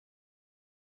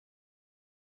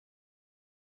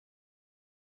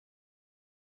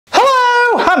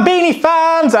Hambini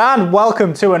fans, and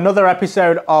welcome to another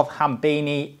episode of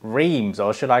Hambini Reams,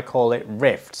 or should I call it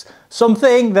Rifts?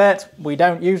 Something that we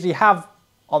don't usually have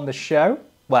on the show.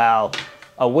 Well,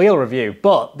 a wheel review,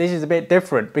 but this is a bit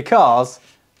different because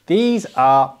these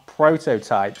are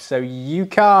prototypes, so you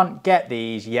can't get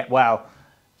these yet. Well,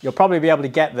 you'll probably be able to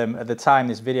get them at the time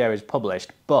this video is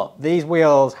published, but these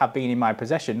wheels have been in my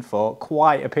possession for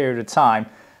quite a period of time,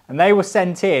 and they were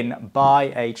sent in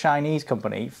by a Chinese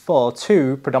company for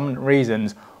two predominant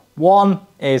reasons. One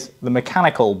is the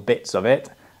mechanical bits of it,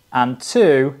 and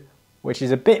two, which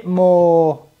is a bit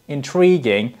more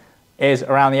intriguing, is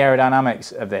around the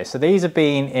aerodynamics of this. So these have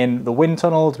been in the wind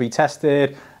tunnel to be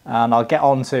tested, and I'll get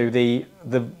on to the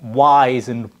whys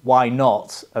and why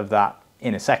nots of that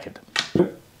in a second.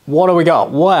 What do we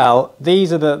got? Well,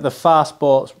 these are the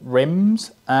Farsports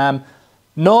rims.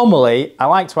 Normally, I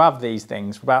like to have these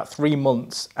things for about 3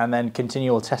 months and then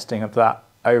continual testing of that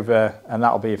over, and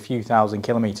that'll be a few thousand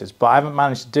kilometers. But I haven't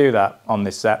managed to do that on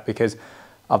this set because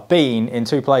I've been in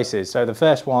two places. So the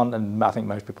first one, and I think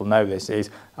most people know this, is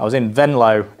I was in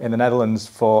Venlo in the Netherlands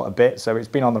for a bit. So it's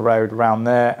been on the road around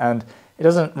there, and it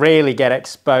doesn't really get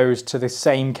exposed to the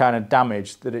same kind of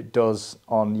damage that it does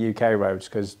on UK roads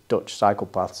because Dutch cycle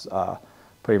paths are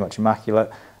pretty much immaculate.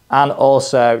 And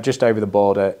also just over the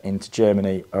border into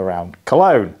Germany around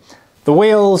Cologne. The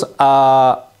wheels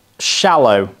are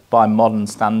shallow by modern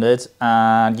standards,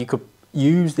 and you could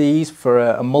use these for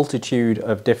a multitude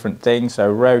of different things, so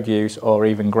road use or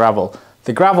even gravel.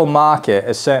 The gravel market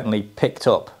has certainly picked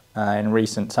up in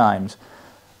recent times.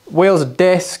 Wheels are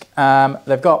disc,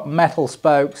 they've got metal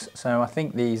spokes, so I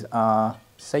think these are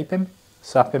sapim.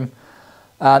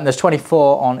 And there's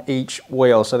 24 on each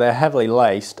wheel, so they're heavily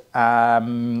laced.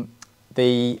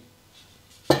 The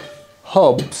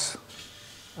hubs,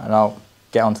 and I'll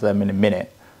get onto them in a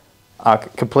minute, are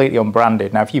completely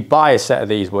unbranded. Now, if you buy a set of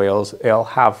these wheels, it'll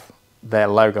have their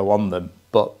logo on them,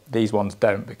 but these ones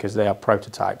don't because they are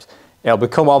prototypes. It'll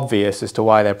become obvious as to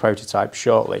why they're prototypes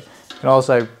shortly. You can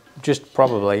also just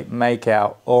probably make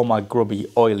out all my grubby,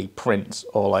 oily prints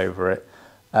all over it.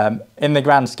 In the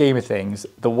grand scheme of things,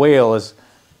 the wheel has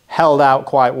held out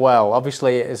quite well.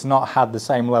 Obviously, it's not had the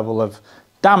same level of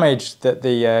damage that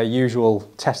the usual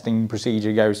testing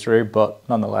procedure goes through, but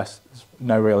nonetheless, there's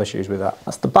no real issues with that.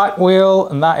 That's the back wheel,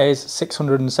 and that is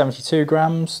 672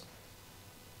 grams.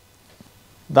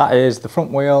 That is the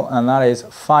front wheel, and that is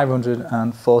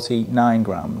 549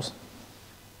 grams.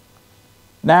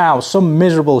 Now, some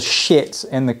miserable shit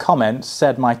in the comments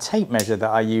said my tape measure that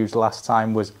I used last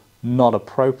time was not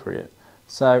appropriate.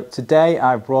 So today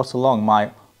I've brought along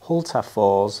my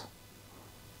Hultafors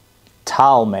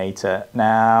Talmeter.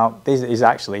 Now, this is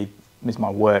my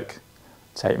work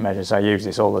tape measure, so I use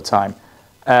this all the time.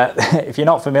 If you're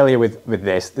not familiar with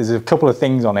this, there's a couple of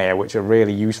things on here which are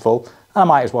really useful, and I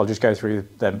might as well just go through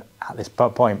them at this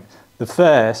point. The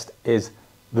first is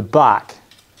the back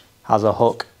has a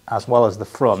hook as well as the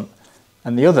front,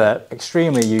 and the other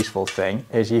extremely useful thing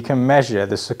is you can measure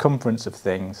the circumference of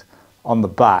things on the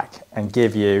back and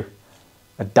give you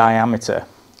a diameter.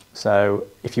 So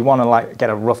if you want to get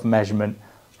a rough measurement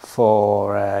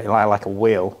for like a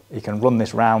wheel, you can run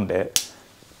this round it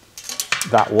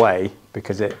that way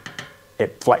because it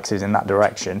flexes in that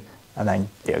direction, and then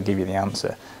it'll give you the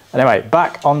answer. Anyway,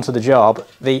 back onto the job.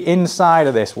 The inside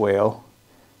of this wheel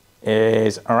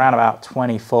is around about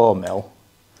 24 mil.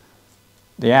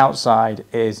 The outside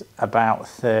is about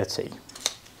 30.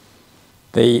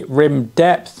 The rim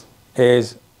depth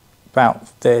is about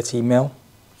 30 mil.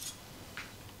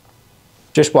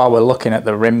 Just while we're looking at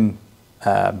the rim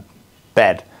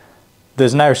bed,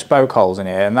 there's no spoke holes in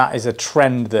here, and that is a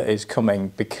trend that is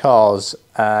coming because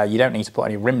you don't need to put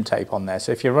any rim tape on there.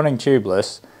 So if you're running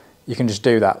tubeless, you can just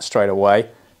do that straight away.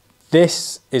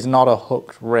 This is not a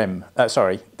hooked rim.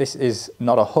 This is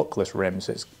not a hookless rim,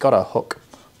 so it's got a hook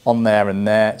on there and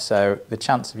there. So the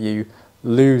chance of you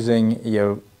losing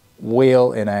your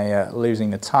wheel in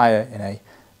losing the tire in a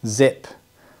zip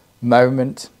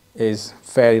moment is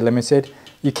fairly limited.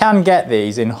 You can get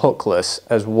these in hookless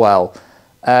as well.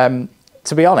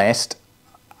 To be honest,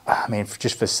 I mean,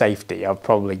 just for safety, I'll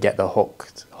probably get the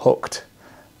hooked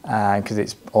because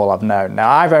it's all I've known. Now,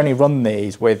 I've only run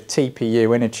these with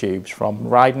TPU inner tubes from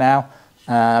Ride Now.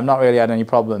 I've not really had any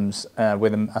problems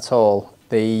with them at all.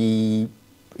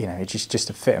 It's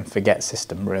just a fit and forget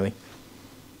system, really.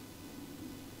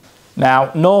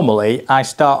 Now, normally I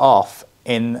start off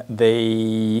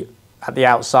at the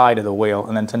outside of the wheel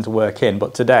and then tend to work in,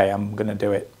 but today I'm going to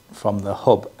do it from the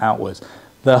hub outwards.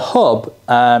 The hub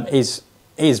is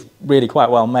really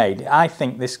quite well made. I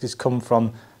think this has come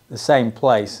from the same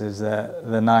place as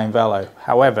the 9 Velo.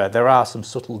 However, there are some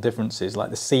subtle differences, like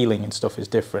the sealing and stuff is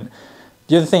different.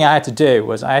 The other thing I had to do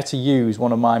was I had to use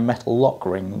one of my metal lock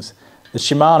rings. The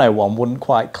Shimano one wouldn't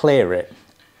quite clear it.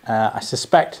 I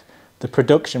suspect the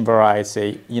production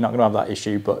variety, you're not going to have that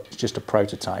issue, but it's just a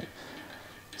prototype.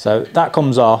 So that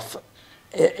comes off.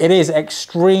 It is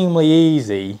extremely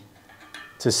easy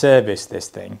to service this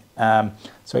thing.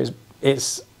 So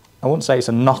it's I wouldn't say it's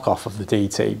a knockoff of the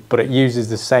DT, but it uses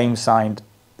the same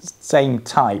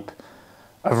type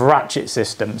of ratchet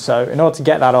system. So in order to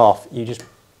get that off, you just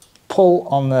pull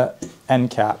on the end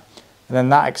cap, and then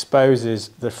that exposes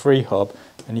the free hub,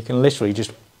 and you can literally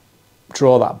just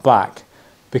draw that back.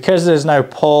 Because there's no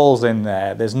pawls in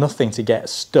there, there's nothing to get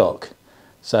stuck.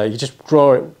 So you just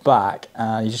draw it back,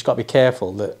 and you just got to be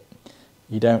careful that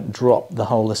you don't drop the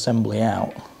whole assembly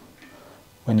out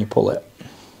when you pull it.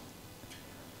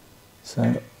 So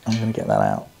I'm going to get that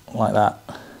out like that.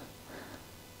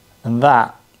 And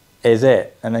that is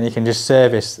it. And then you can just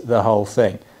service the whole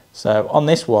thing. So on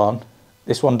this one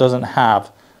doesn't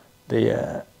have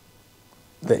the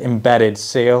embedded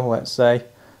seal, let's say,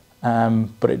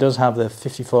 but it does have the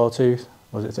 54 tooth,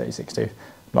 or was it 36 tooth?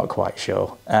 Not quite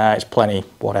sure. It's plenty,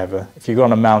 whatever. If you go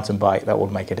on a mountain bike, that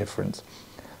would make a difference.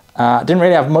 I didn't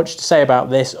really have much to say about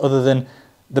this other than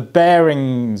the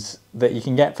bearings that you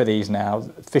can get for these now,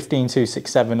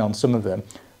 15267 on some of them,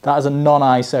 that is a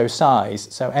non-ISO size.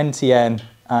 So NTN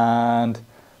and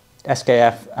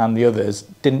SKF and the others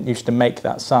didn't used to make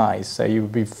that size, so you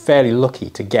would be fairly lucky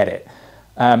to get it.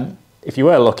 If you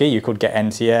were lucky, you could get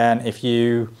NTN. If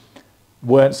you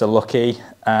weren't so lucky,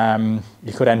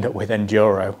 you could end up with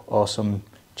Enduro or some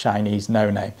Chinese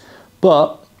no-name.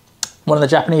 But one of the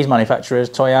Japanese manufacturers,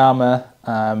 Toyama,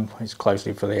 who's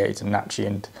closely affiliated to Nachi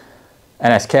and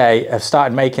NSK, have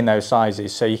started making those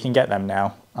sizes, so you can get them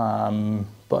now.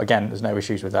 But again, there's no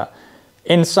issues with that.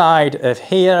 Inside of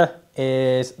here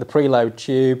is the preload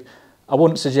tube. I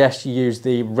wouldn't suggest you use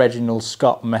the Reginald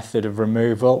Scott method of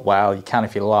removal. Well, you can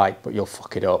if you like, but you'll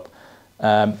fuck it up.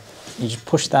 You just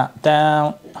push that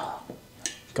down.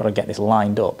 Got to get this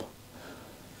lined up,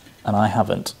 and I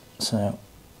haven't. So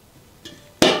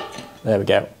there we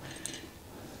go.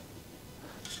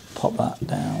 Pop that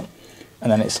down,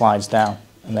 and then it slides down,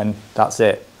 and then that's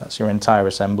it. That's your entire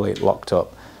assembly locked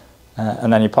up.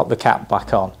 And then you pop the cap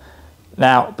back on.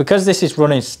 Now, because this is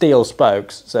running steel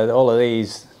spokes, so all of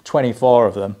these, 24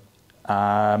 of them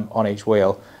on each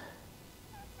wheel,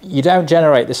 you don't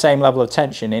generate the same level of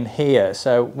tension in here.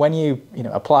 So when you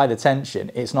apply the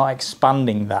tension, it's not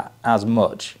expanding that as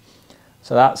much.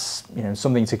 So that's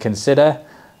something to consider.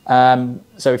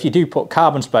 So if you do put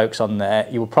carbon spokes on there,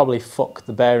 you will probably fuck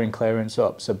the bearing clearance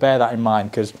up. So bear that in mind,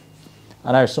 because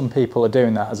I know some people are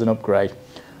doing that as an upgrade.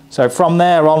 So from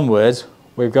there onwards,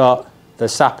 we've got the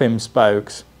Sapim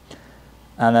spokes,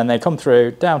 and then they come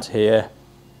through down to here,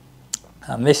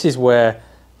 and this is where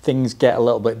things get a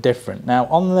little bit different. Now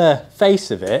on the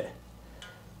face of it,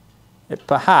 it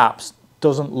perhaps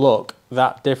doesn't look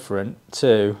that different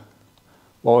to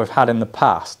what we've had in the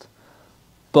past,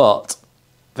 but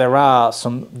there are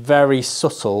some very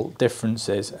subtle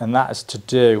differences, and that is to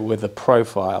do with the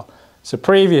profile. So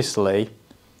previously,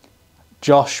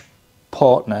 Josh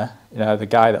Portner, the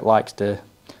guy that likes to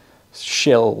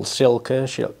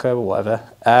shilker, or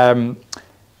whatever,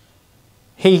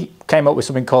 he came up with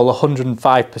something called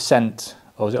 105%,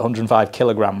 or was it 105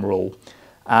 kilogram rule,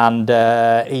 and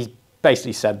he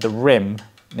basically said the rim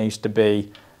needs to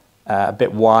be a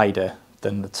bit wider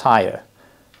than the tyre.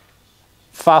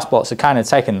 Farsports have kind of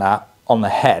taken that on the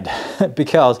head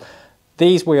because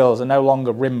these wheels are no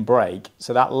longer rim brake,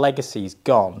 so that legacy's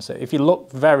gone. So if you look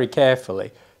very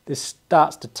carefully, this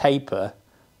starts to taper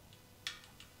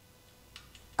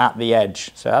at the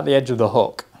edge. So at the edge of the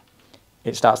hook,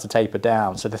 it starts to taper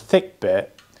down. So the thick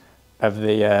bit of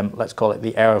the, let's call it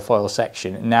the aerofoil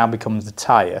section, it now becomes the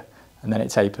tyre, and then it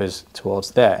tapers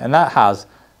towards there. And that has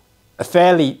a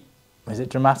fairly, is it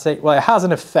dramatic? Well, it has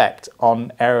an effect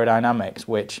on aerodynamics,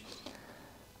 which,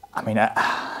 I mean,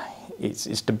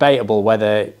 it's debatable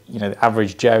whether, the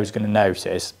average Joe is going to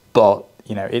notice, but,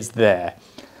 it's there.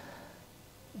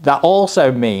 That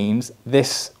also means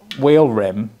this wheel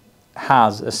rim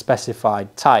has a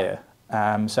specified tyre.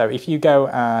 So if you go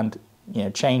and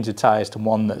change the tyres to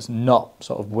one that's not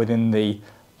sort of within the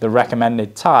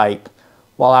recommended type,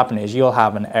 what'll happen is you'll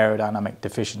have an aerodynamic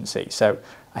deficiency. So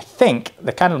I think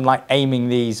they're kind of like aiming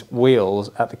these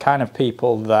wheels at the kind of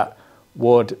people that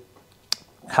would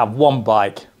have one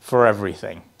bike for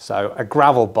everything. So a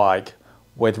gravel bike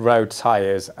with road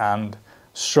tyres and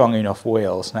strong enough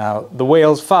wheels. Now the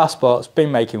wheels, Farsports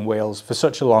been making wheels for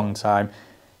such a long time.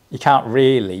 you can't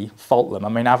really fault them. I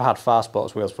mean, I've had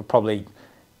Farsports wheels for probably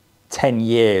 10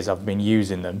 years. I've been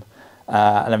using them,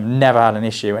 and I've never had an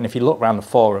issue. And if you look around the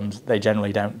forums, they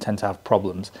generally don't tend to have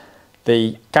problems.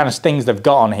 The kind of things they've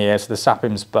got on here, so the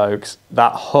Sapim spokes,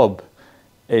 that hub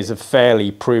is a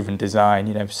fairly proven design.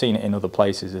 You know, I've seen it in other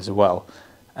places as well.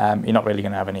 You're not really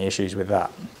going to have any issues with that.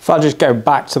 If I just go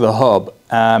back to the hub,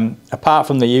 apart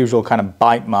from the usual kind of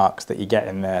bite marks that you get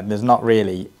in there, there's not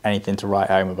really anything to write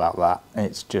home about that.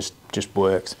 It's just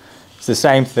works. It's the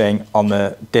same thing on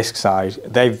the disc side.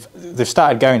 They've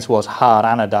started going towards hard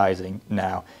anodizing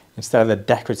now instead of the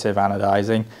decorative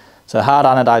anodizing. So hard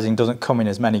anodizing doesn't come in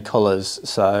as many colours.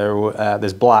 So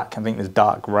there's black, I think there's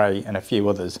dark grey and a few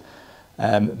others.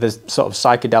 There's sort of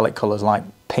psychedelic colours like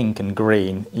pink and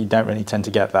green. You don't really tend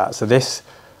to get that. So this,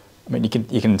 I mean, you can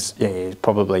yeah, it's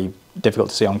probably difficult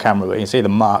to see on camera, but you can see the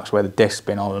marks where the disc's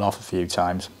been on and off a few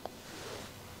times.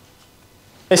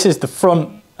 This is the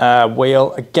front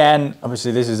wheel. Again,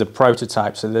 obviously this is a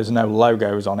prototype, so there's no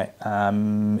logos on it,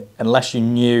 unless you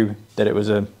knew that it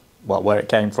was where it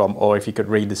came from, or if you could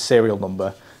read the serial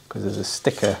number, because there's a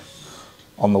sticker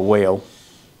on the wheel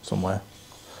somewhere.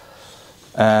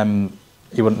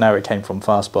 You wouldn't know it came from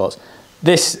Farsports.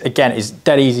 This, again, is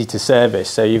dead easy to service.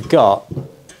 So you've got,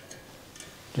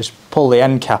 just pull the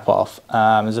end cap off.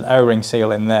 There's an O-ring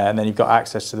seal in there, and then you've got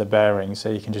access to the bearings, so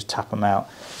you can just tap them out.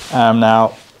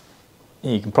 Now,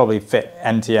 you can probably fit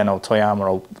NTN or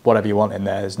Toyama or whatever you want in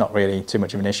there. There's not really too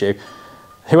much of an issue.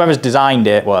 Whoever's designed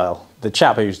it, well, the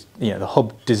chap who's, you know, the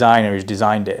hub designer who's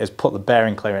designed it has put the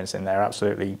bearing clearance in there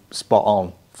absolutely spot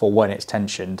on for when it's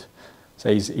tensioned.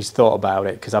 So he's thought about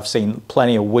it, because I've seen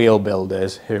plenty of wheel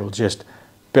builders who will just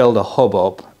build a hub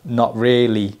up, not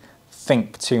really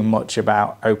think too much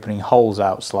about opening holes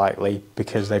out slightly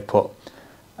because they put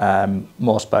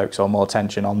more spokes or more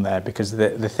tension on there, because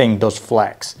the thing does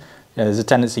flex. You know, there's a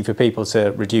tendency for people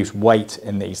to reduce weight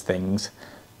in these things,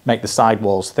 make the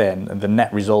sidewalls thin, and the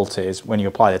net result is when you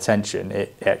apply the tension,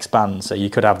 it expands. So you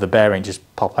could have the bearing just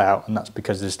pop out, and that's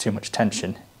because there's too much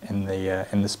tension in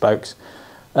the spokes.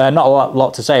 Not a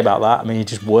lot to say about that. I mean, it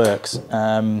just works.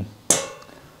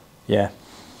 Yeah.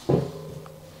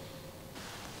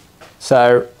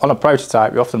 So on a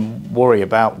prototype, you often worry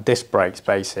about disc brake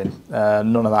spacing.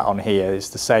 None of that on here. It's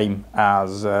the same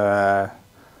as I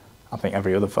think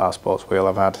every other Farsports wheel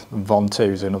I've had. Von 2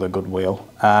 is another good wheel,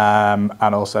 and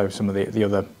also some of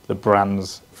the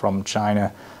brands from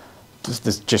China.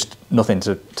 There's just nothing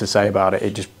to say about it.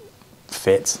 It just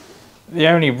fits. The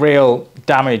only real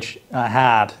damage I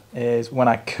had is when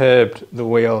I curbed the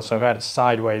wheel, so I had a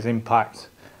sideways impact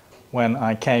when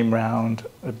I came round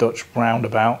a Dutch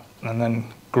roundabout and then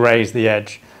grazed the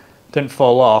edge. Didn't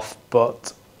fall off,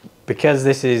 but because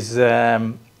this is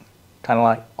kind of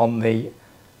like on the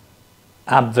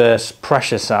adverse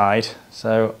pressure side,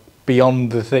 so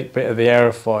beyond the thick bit of the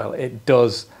aerofoil, it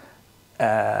does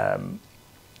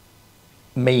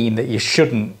mean that you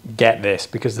shouldn't get this,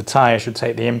 because the tyre should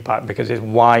take the impact because it's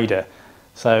wider.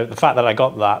 So the fact that I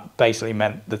got that basically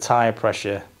meant the tyre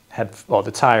pressure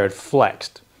the tyre had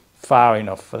flexed far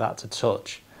enough for that to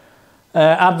touch.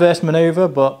 Adverse manoeuvre,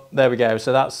 but there we go.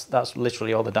 So that's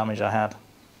literally all the damage I had.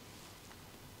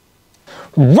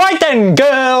 Right then,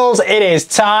 girls, it is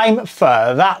time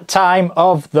for that time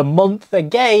of the month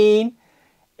again.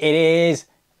 It is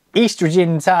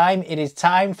estrogen time. It is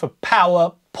time for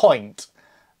PowerPoint.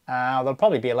 There'll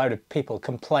probably be a load of people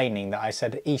complaining that I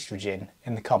said estrogen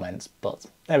in the comments, but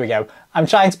there we go. I'm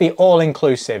trying to be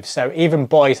all-inclusive, so even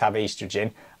boys have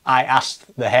estrogen. I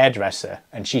asked the hairdresser,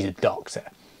 and she's a doctor.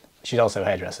 She's also a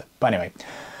hairdresser. But anyway,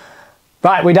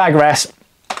 right, we digress.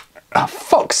 Oh,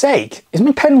 fuck's sake, is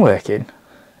my pen working?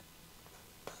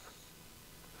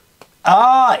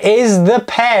 Ah, the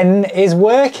pen is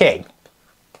working.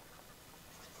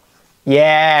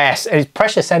 Yes, it's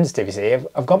pressure sensitive, you see.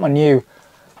 I've got my new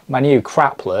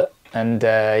craplet, and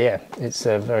yeah, it's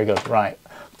very good. Right,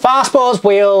 Farsports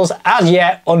wheels, as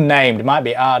yet unnamed. It might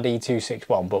be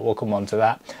RD261, but we'll come on to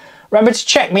that. Remember to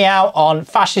check me out on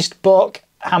Fascist Book,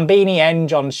 Hambini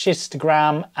Eng on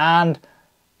Shistgram, and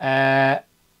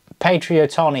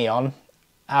Patreon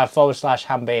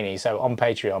 /Hambini, so on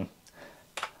Patreon.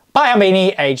 By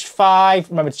Hambini, aged 5.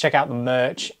 Remember to check out the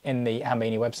merch in the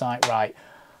Hambini website. Right,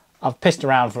 I've pissed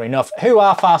around for enough. Who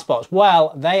are Farsports?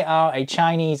 Well, they are a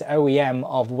Chinese OEM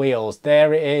of wheels.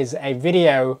 There is a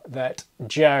video that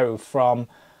Joe from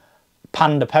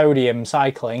Panda Podium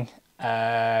Cycling,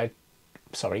 Panda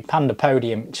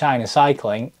Podium China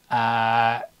Cycling,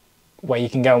 where you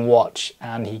can go and watch,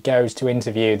 and he goes to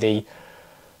interview the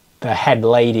head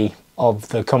lady of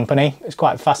the company. It's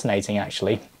quite fascinating,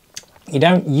 actually. You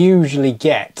don't usually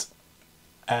get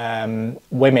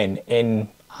women in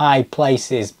high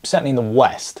places, certainly in the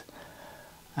West.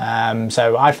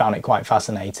 So I found it quite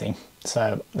fascinating.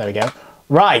 So there we go.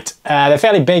 Right, they're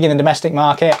fairly big in the domestic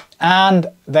market and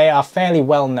they are fairly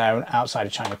well known outside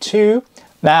of China too.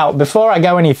 Now, before I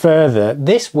go any further,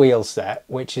 this wheel set,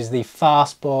 which is the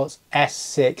Farsports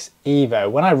S6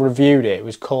 Evo, when I reviewed it, it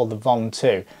was called the Von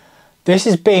 2. This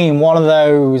has been one of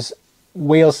those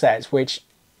wheel sets which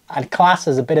I'd class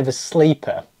as a bit of a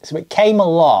sleeper. So it came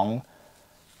along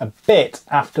a bit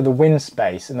after the wind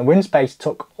space, and the wind space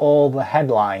took all the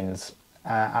headlines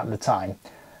at the time.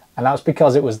 And that's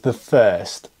because it was the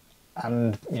first.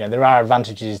 And, you know, there are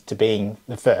advantages to being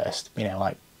the first, you know,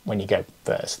 like when you go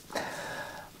first.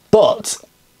 But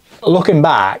looking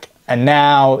back, and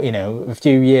now, you know, a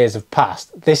few years have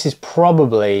passed, this is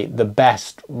probably the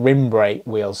best rim brake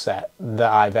wheel set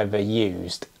that I've ever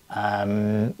used.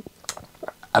 And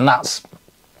that's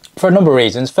for a number of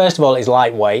reasons. First of all, it's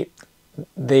lightweight.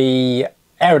 The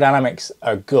aerodynamics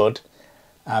are good.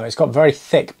 It's got very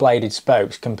thick bladed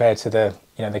spokes compared to the,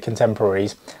 you know, the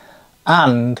contemporaries.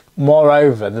 And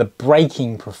moreover, the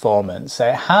braking performance. So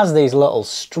it has these little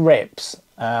strips,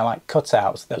 like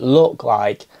cutouts, that look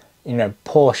like, you know,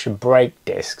 Porsche brake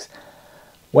discs.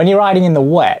 When you're riding in the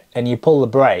wet and you pull the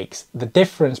brakes, the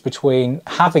difference between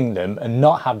having them and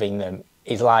not having them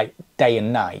is like day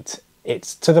and night.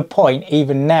 It's to the point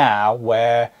even now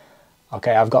where,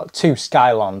 okay, I've got two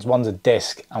Skylons, one's a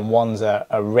disc and one's a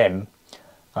rim.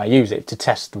 I use it to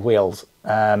test the wheels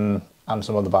and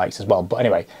some other bikes as well. But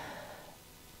anyway,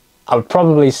 I would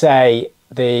probably say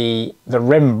the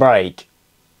rim brake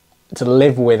to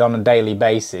live with on a daily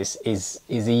basis is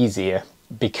easier,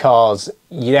 because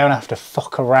you don't have to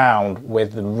fuck around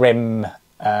with the rim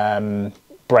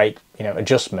brake, you know,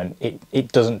 adjustment.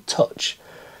 It doesn't touch.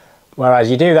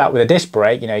 Whereas you do that with a disc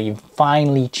brake, you know, you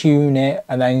finely tune it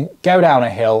and then go down a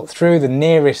hill through the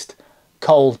nearest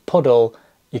cold puddle.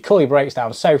 You cool your brakes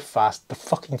down so fast the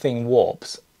fucking thing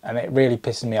warps, and it really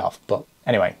pisses me off. But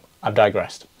anyway, I've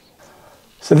digressed.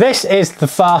 So this is the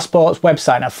Farsports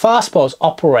website. Now, Farsports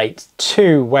operates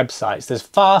two websites. There's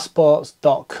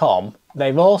farsports.com.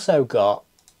 They've also got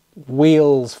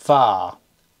Wheels Far.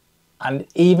 And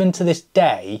even to this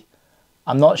day,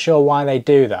 I'm not sure why they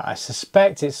do that. I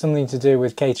suspect it's something to do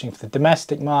with catering for the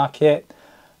domestic market,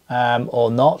 or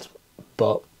not,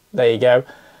 but there you go.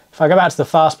 If I go back to the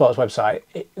Farsports website,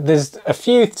 there's a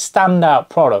few standout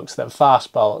products that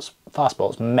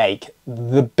Farsports make.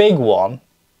 The big one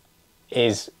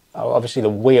is obviously the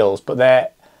wheels, but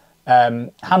their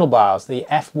handlebars, the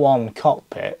F1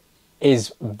 cockpit,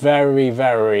 is very,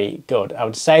 very good. I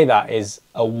would say that is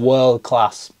a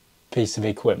world-class piece of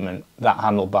equipment. That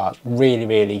handlebar, really,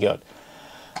 really good.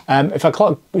 If I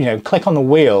click on the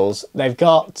wheels, they've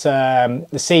got the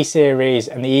C series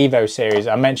and the Evo series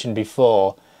I mentioned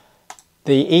before.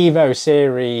 The Evo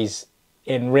series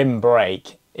in rim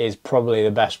brake is probably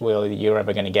the best wheel that you're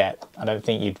ever going to get. I don't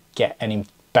think you'd get any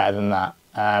better than that.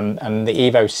 And the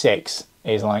Evo 6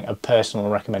 is like a personal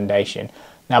recommendation.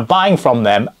 Now, buying from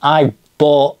them, I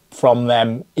bought from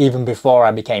them even before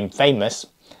I became famous,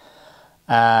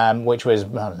 which was,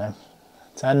 I don't know,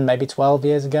 10, maybe 12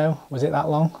 years ago. Was it that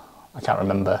long? I can't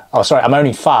remember. Oh, sorry, I'm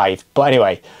only 5. But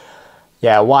anyway,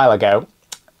 yeah, a while ago.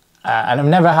 And I've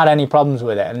never had any problems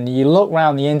with it. And you look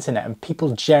around the internet and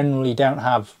people generally don't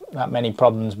have that many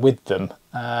problems with them,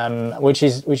 which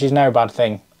is no bad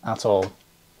thing at all.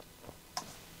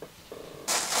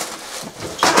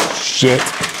 Shit.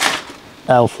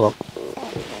 Oh, fuck.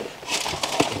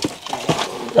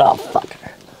 Oh, fuck.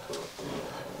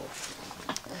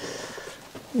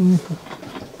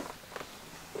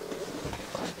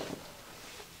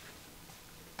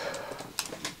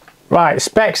 Right,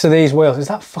 specs of these wheels. Is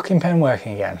that fucking pen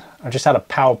working again? I just had a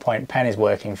PowerPoint pen is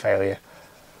working failure.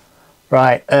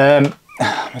 Right,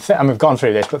 we've gone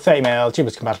through this, but 30mm,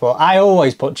 tubeless compatible. I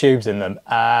always put tubes in them.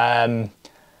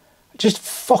 Just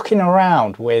fucking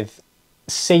around with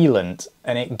sealant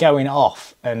and it going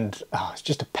off, and it's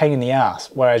just a pain in the ass.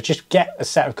 Whereas just get a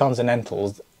set of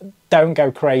Continentals. Don't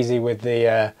go crazy with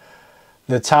the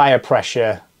tyre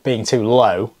pressure being too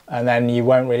low, and then you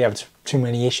won't really have too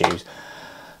many issues.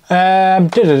 Yeah,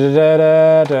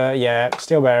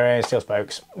 steel bearings, steel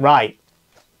spokes. Right,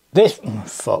 this,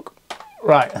 fuck.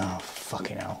 Right, oh,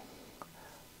 fucking hell.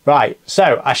 Right,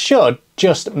 so I should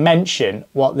just mention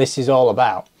what this is all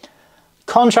about.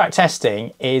 Contract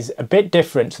testing is a bit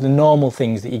different to the normal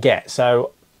things that you get.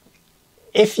 So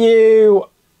if you,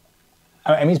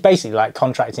 I mean, it's basically like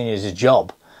contracting as a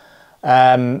job.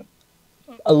 A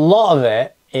lot of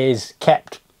it is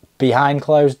kept behind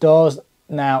closed doors.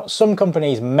 Now, some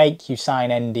companies make you sign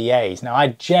NDAs. Now, I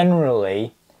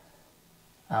generally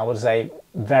I would say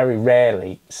very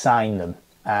rarely sign them.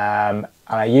 And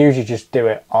I usually just do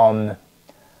it on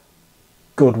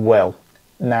goodwill.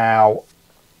 Now,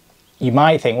 you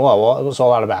might think, well, what's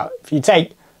all that about? If you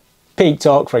take Pete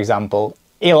Talk, for example,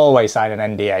 he'll always sign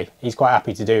an NDA. He's quite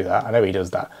happy to do that. I know he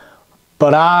does that.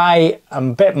 But I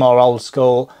am a bit more old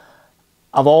school.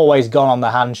 I've always gone on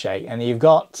the handshake. And you've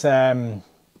got,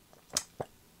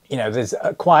 you know, there's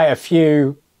quite a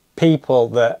few people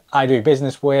that I do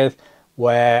business with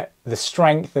where the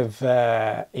strength of,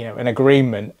 you know, an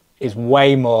agreement is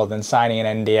way more than signing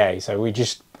an NDA. So we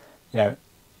just, you know,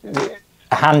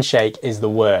 a handshake is the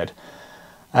word.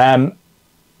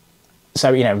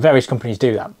 So, you know, various companies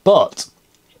do that. But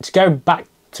to go back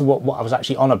to what I was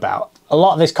actually on about, a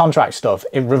lot of this contract stuff,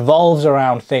 it revolves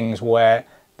around things where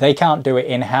they can't do it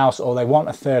in-house or they want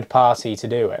a third party to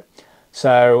do it.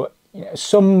 So, you know,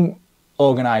 some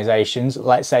organisations,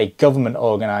 let's say government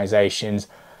organisations,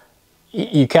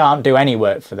 you can't do any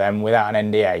work for them without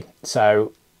an NDA.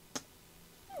 So,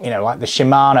 you know, like the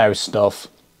Shimano stuff,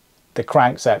 the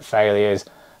crankset failures,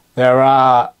 there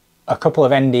are a couple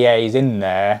of NDAs in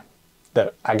there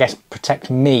that I guess protect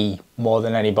me more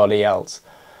than anybody else.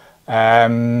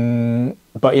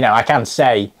 But, you know, I can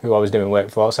say who I was doing work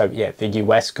for. So, yeah, the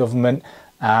US government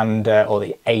and, or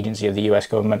the agency of the US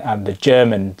government and the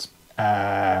German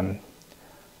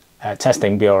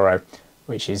testing bureau,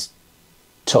 which is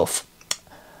tough.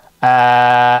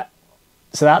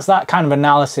 So that's that kind of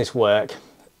analysis work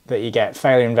that you get,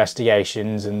 failure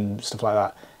investigations and stuff like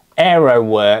that. Aero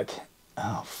work,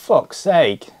 oh fuck's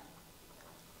sake.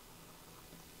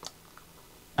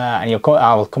 And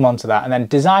I'll come on to that. And then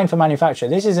design for manufacture.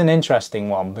 This is an interesting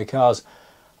one because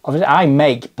obviously I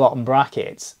make bottom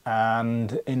brackets,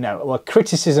 and you know, what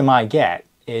criticism I get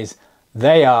is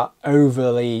they are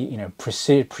overly, you know,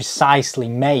 precisely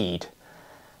made.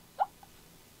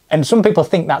 And some people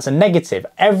think that's a negative.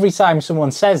 Every time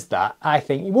someone says that, I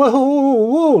think, whoa, whoa,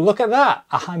 whoa, look at that.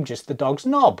 I'm just the dog's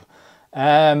knob.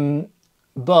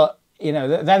 But, you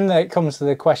know, then it comes to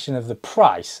the question of the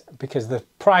price, because the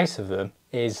price of them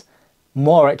is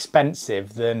more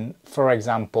expensive than, for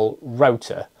example,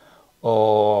 Rotor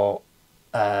or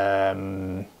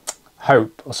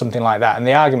Hope or something like that. And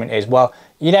the argument is, well,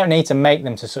 you don't need to make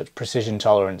them to such precision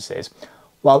tolerances.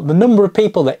 Well, the number of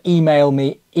people that email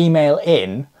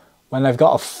in when they've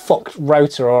got a fucked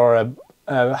Rotor or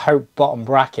a Hope bottom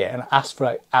bracket and ask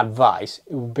for advice,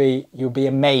 you'll be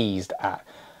amazed at.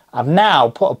 I've now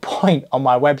put a point on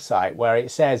my website where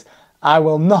it says I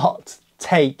will not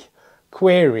take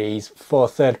queries for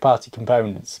third-party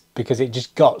components because it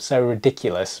just got so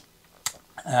ridiculous.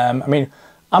 I mean,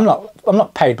 I'm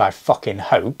not paid by fucking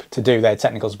Hope to do their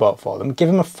technical support for them. Give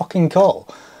them a fucking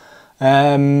call. But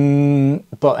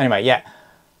anyway, yeah.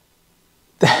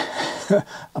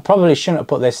 I probably shouldn't have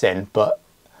put this in, but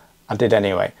I did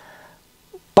anyway.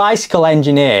 Bicycle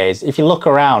engineers, if you look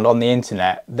around on the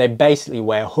internet, they basically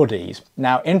wear hoodies.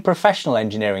 Now, in professional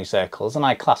engineering circles, and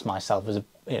I class myself as a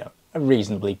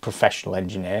reasonably professional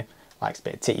engineer, likes a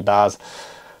bit of titty bars,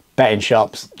 betting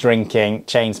shops, drinking,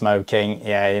 chain smoking.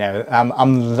 Yeah, you know,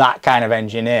 I'm that kind of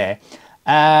engineer.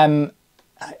 You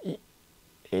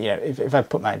know, if I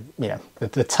put my, you know,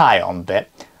 the tie on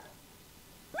bit,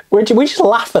 we just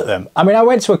laugh at them. I mean, I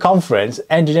went to a conference,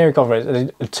 engineering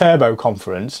conference, a turbo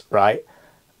conference, right?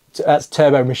 That's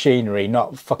turbo machinery,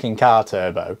 not fucking car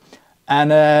turbo.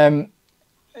 And,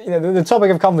 you know, the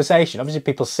topic of conversation, obviously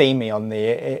people see me on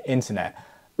the internet.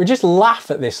 We just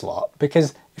laugh at this lot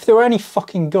because if they were any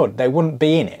fucking good, they wouldn't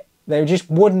be in it. They just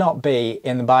would not be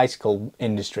in the bicycle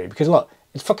industry because look,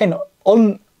 it's fucking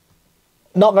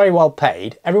not very well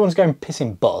paid. Everyone's going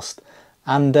pissing bust.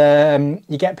 And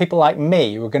you get people like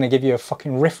me who are going to give you a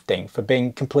fucking rifting for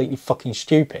being completely fucking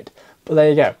stupid. But there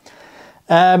you go.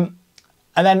 And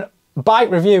then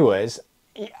bike reviewers,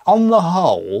 on the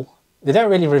whole, they don't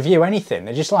really review anything.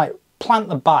 They just like plant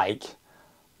the bike,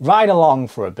 ride along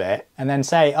for a bit, and then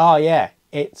say, oh yeah,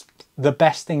 it's the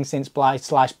best thing since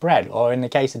sliced bread. Or in the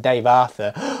case of Dave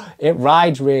Arthur, it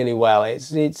rides really well.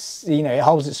 It's you know, it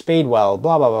holds its speed well,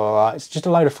 blah, blah, blah, blah. It's just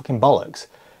a load of fucking bollocks.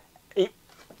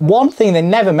 One thing they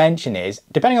never mention is,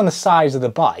 depending on the size of the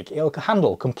bike, it'll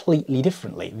handle completely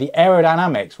differently. The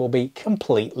aerodynamics will be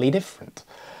completely different.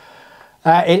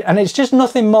 And it's just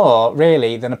nothing more,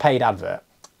 really, than a paid advert.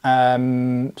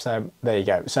 So, there you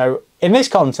go. So, in this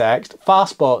context,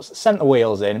 Farsports sent the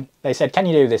wheels in. They said, can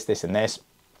you do this, this and this?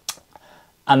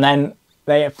 And then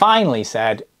they finally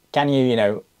said, can you, you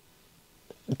know,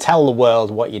 tell the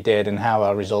world what you did and how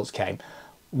our results came?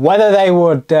 Whether they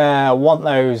would want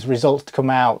those results to come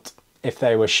out if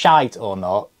they were shite or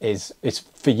not is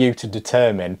for you to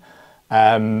determine.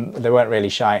 They weren't really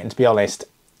shite, and to be honest,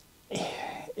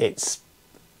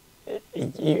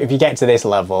 if you get to this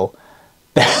level,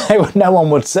 no one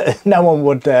would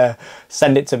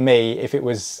send it to me if it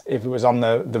was on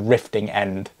the rifting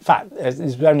end. In fact,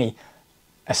 there's only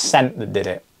a cent that did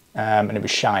it, and it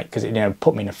was shite because it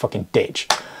put me in a fucking ditch.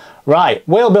 Right,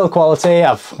 wheel build quality.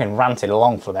 I've fucking ranted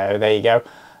along for there. There you go.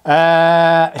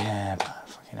 Yeah,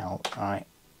 fucking hell. Right,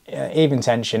 even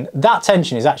tension. That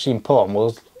tension is actually important.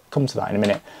 We'll come to that in a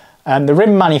minute. The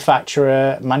rim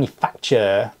manufacturer.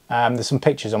 There's some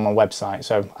pictures on my website,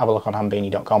 so have a look on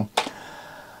hambini.com.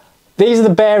 These are the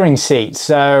bearing seats.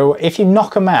 So if you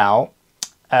knock them out,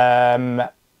 then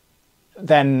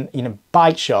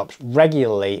bike shops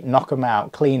regularly knock them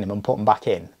out, clean them, and put them back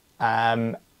in.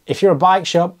 If you're a bike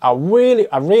shop, I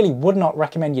really would not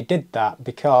recommend you did that,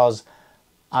 because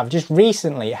I've just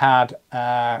recently had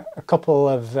a couple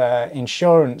of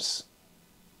insurance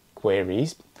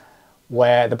queries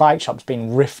where the bike shop's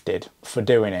been rifted for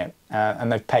doing it,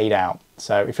 and they've paid out.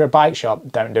 So if you're a bike shop,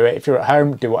 don't do it. If you're at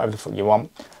home, do whatever the fuck you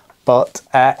want. But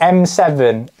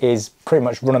M7 is pretty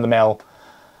much run-of-the-mill.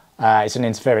 It's an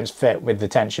interference fit with the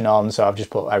tension on, so I've just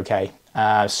put OK.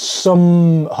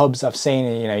 Some hubs I've seen,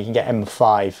 you can get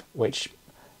M5, which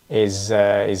is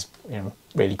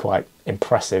really quite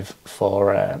impressive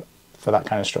for that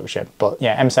kind of structure. But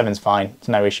yeah, M7's fine. There's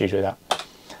no issues with that.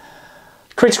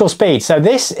 Critical speed. So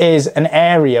this is an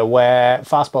area where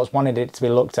Farsports wanted it to be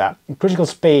looked at. Critical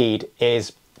speed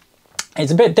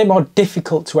it's a bit more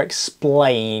difficult to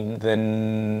explain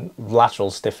than lateral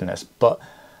stiffness, but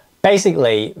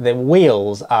basically the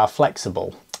wheels are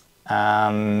flexible,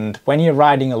 and when you're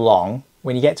riding along,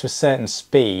 when you get to a certain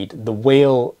speed, the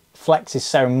wheel flexes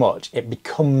so much it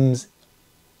becomes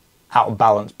out of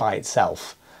balance by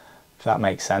itself, if that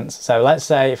makes sense. So let's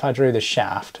say if I drew the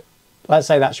shaft, let's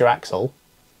say that's your axle,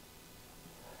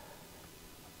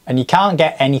 and you can't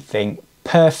get anything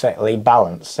perfectly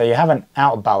balanced, so you have an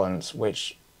out of balance,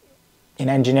 which in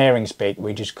engineering speak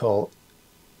we just call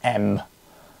M,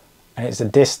 and it's the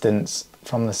distance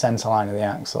from the centre line of the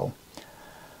axle.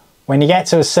 When you get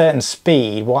to a certain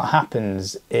speed, what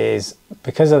happens is,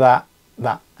 because of that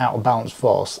out of balance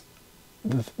force,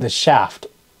 the shaft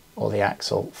or the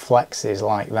axle flexes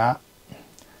like that,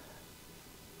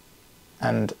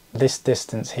 and this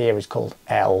distance here is called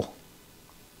L.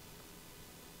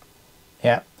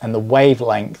 Yeah, and the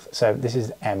wavelength, so this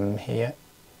is M here,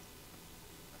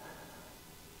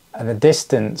 and the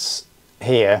distance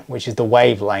here, which is the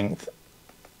wavelength,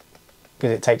 because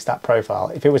it takes that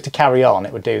profile. If it was to carry on,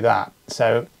 it would do that.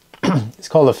 So it's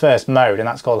called the first mode, and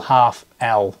that's called half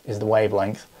L is the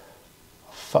wavelength.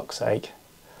 For fuck's sake.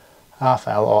 Half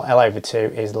L, or L over 2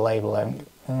 is the wavelength.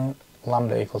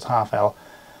 Lambda equals half L.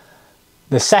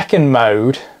 The second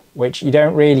mode, which you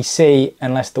don't really see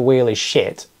unless the wheel is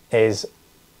shit, is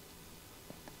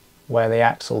where the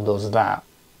axle does that.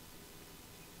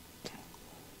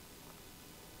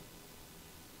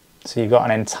 So you've got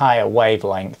an entire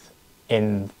wavelength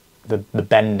in the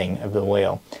bending of the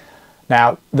wheel.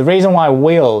 Now, the reason why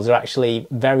wheels are actually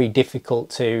very difficult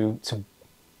to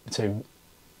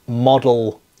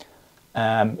model,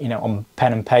 on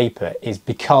pen and paper, is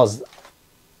because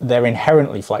they're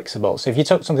inherently flexible. So if you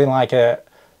took something like a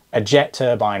jet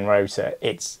turbine rotor,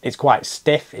 it's quite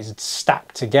stiff, it's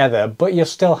stacked together, but you'll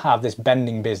still have this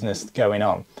bending business going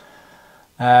on.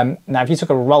 Now, if you took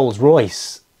a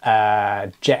Rolls-Royce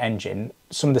jet engine,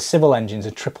 some of the civil engines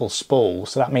are triple spool,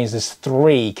 so that means there's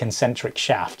 3 concentric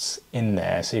shafts in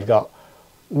there. So you've got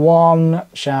one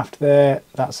shaft there,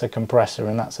 that's a compressor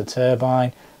and that's a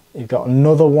turbine. You've got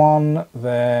another one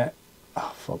there,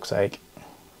 oh fuck's sake,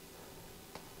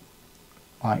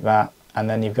 like that. And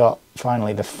then you've got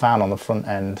finally the fan on the front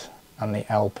end and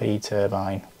the LP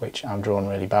turbine, which I've drawn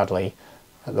really badly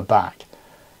at the back.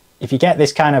 If you get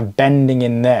this kind of bending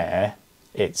in there,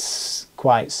 it's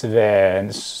quite severe,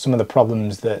 and some of the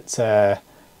problems that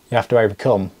you have to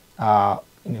overcome are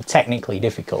technically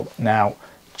difficult. Now,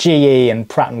 GE and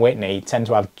Pratt & Whitney tend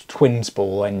to have twin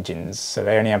spool engines, so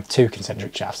they only have 2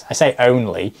 concentric shafts. I say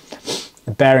only.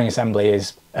 The bearing assembly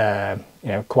is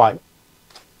quite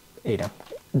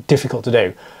difficult to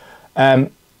do. I've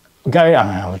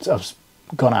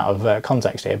gone out of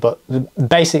context here, but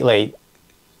basically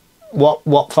what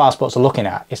Farsports are looking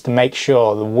at is to make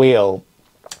sure the wheel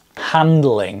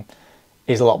handling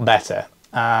is a lot better,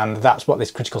 and that's what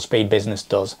this critical speed business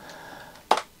does.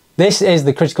 This is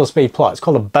the critical speed plot. It's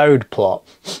called a Bode plot.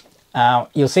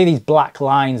 You'll see these black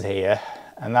lines here,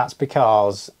 and that's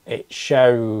because it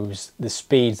shows the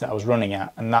speeds that I was running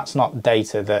at, and that's not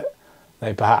data that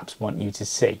they perhaps want you to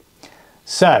see.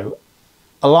 So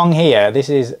along here, this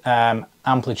is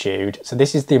amplitude. So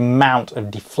this is the amount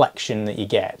of deflection that you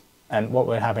get. And what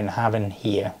we're having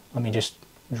here, let me just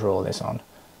draw this on.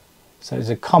 So it's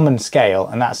a common scale,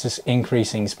 and that's just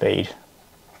increasing speed.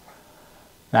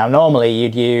 Now normally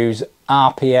you'd use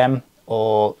RPM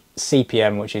or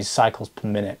CPM, which is cycles per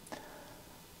minute.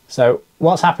 So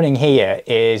what's happening here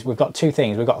is we've got two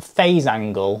things. We've got a phase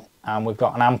angle and we've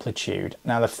got an amplitude.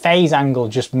 Now the phase angle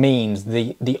just means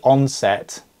the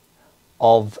onset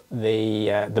of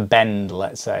the bend,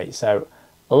 let's say. So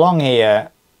along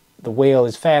here, the wheel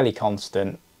is fairly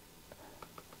constant.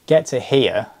 Get to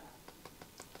here,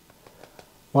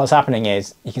 what's happening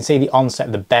is you can see the onset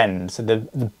of the bend.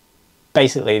 So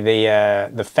basically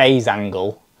the phase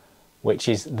angle, which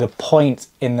is the point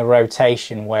in the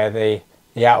rotation where the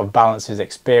out of balance is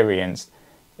experienced,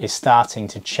 is starting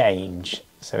to change.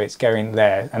 So it's going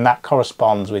there, and that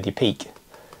corresponds with your peak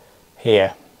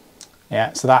here.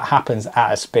 Yeah, so that happens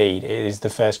at a speed. It is the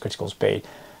first critical speed,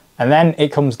 and then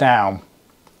it comes down,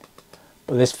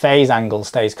 but this phase angle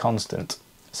stays constant.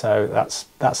 So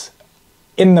that's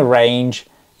in the range.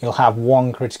 You'll have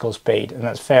one critical speed, and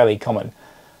that's fairly common.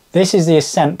 This is the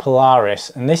Ascent Polaris,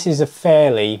 and this is a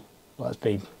fairly, let's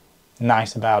be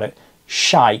nice about it,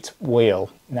 shite wheel.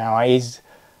 Now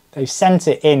they've sent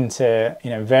it into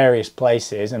various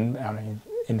places, and I mean,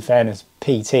 in fairness,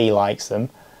 PT likes them,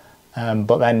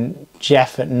 but then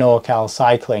Jeff at NorCal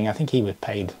Cycling, I think he was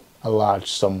paid a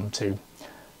large sum to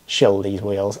shill these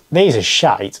wheels. These are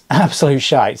shite, absolute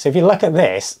shite. So if you look at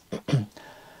this,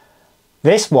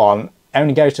 this one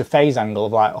only goes to a phase angle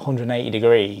of like 180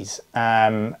 degrees.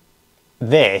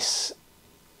 This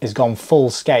has gone full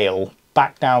scale,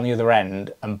 back down the other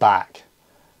end and back.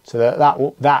 So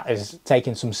that is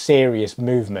taking some serious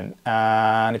movement.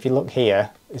 And if you look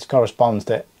here, this corresponds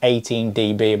to 18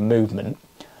 dB of movement.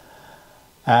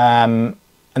 And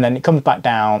then it comes back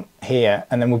down here,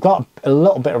 and then we've got a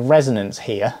little bit of resonance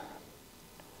here.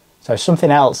 So something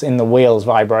else in the wheels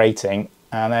vibrating,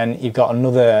 and then you've got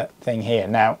another thing here.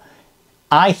 Now,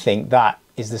 I think that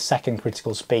is the second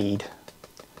critical speed,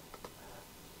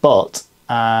 but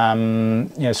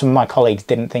some of my colleagues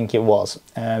didn't think it was.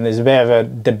 There's a bit of a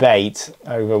debate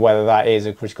over whether that is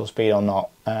a critical speed or not.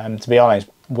 To be honest,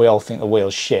 we all think the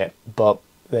wheel's shit, but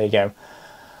there you go.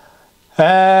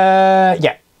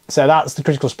 Yeah, so that's the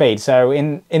critical speed. So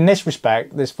in this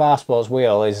respect, this Farsports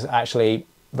wheel is actually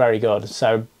very good.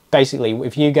 So basically,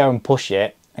 if you go and push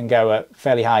it and go at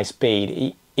fairly high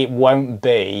speed, it won't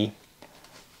be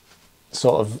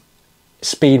sort of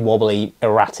speed wobbly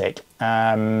erratic.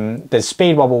 There's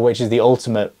speed wobble, which is the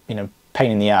ultimate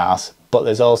pain in the arse, but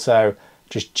there's also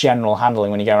just general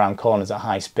handling when you go around corners at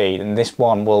high speed, and this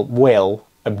one will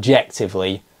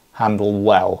objectively handle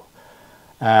well.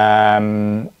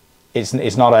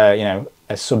 It's not a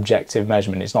subjective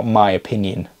measurement. It's not my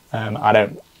opinion. I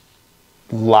don't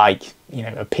like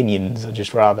opinions. I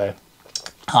just rather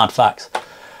hard facts.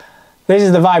 This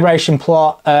is the vibration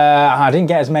plot. I didn't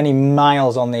get as many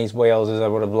miles on these wheels as I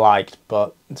would have liked,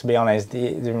 but to be honest,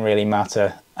 it didn't really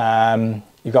matter.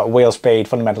 You've got wheel speed,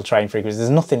 fundamental train frequency. There's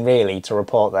nothing really to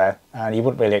report there, and you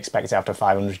wouldn't really expect it after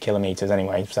 500 kilometers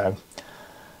anyway. So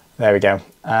there we go.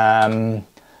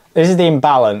 This is the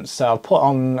imbalance. So I've put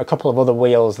on a couple of other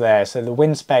wheels there. So the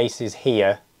wind space is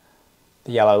here,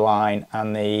 the yellow line,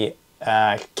 and the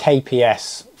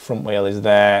KPS front wheel is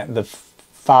there. The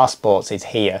Farsports is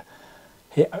here.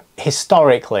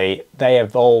 Historically, they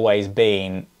have always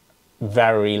been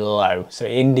very low, so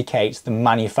it indicates the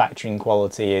manufacturing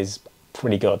quality is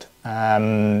pretty good.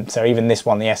 So even this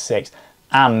one, the S6,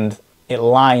 and it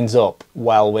lines up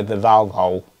well with the valve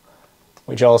hole,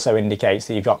 which also indicates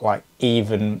that you've got like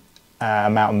even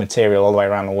amount of material all the way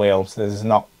around the wheel, so there's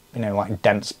not like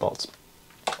dent spots.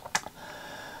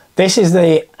 This is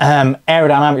the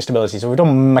aerodynamic stability. So we've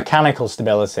done mechanical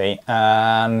stability,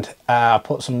 and I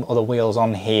put some other wheels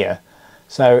on here.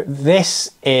 So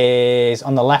this is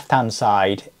on the left hand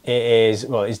side. It's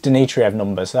Dmitriev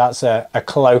number, so that's a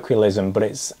colloquialism, but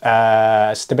it's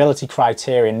stability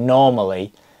criterion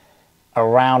normally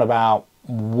around about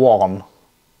 1.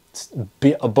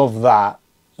 Above that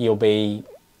you'll be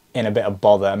in a bit of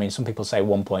bother. I mean, some people say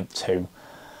 1.2.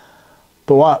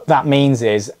 But what that means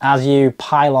is, as you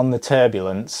pile on the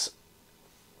turbulence,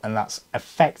 and that's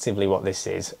effectively what this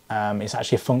is, it's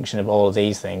actually a function of all of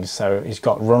these things. So it's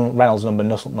got Reynolds number,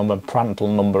 Nusselt number,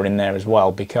 Prandtl number in there as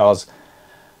well, because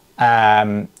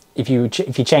if you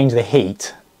change the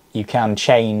heat, you can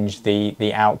change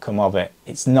the outcome of it.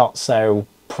 It's not so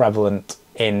prevalent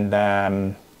in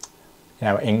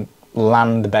in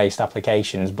land-based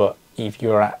applications, but if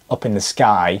you're up in the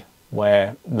sky,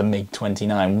 where the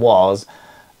MiG-29 was,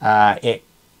 it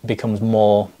becomes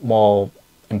more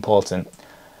important.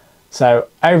 So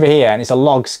over here, and it's a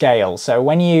log scale, so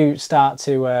when you start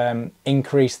to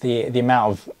increase the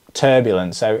amount of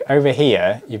turbulence, so over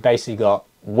here you've basically got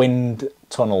wind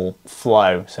tunnel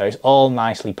flow, so it's all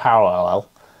nicely parallel.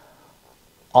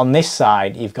 On this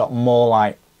side you've got more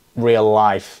like real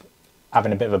life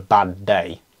having a bit of a bad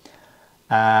day,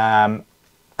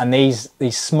 and these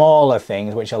smaller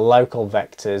things, which are local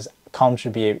vectors,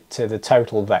 contribute to the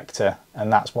total vector,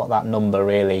 and that's what that number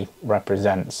really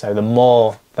represents. So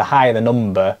the higher the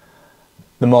number,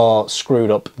 the more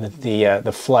screwed up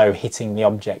the flow hitting the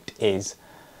object is.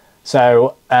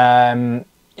 So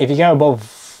if you go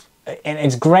above,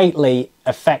 it's greatly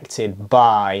affected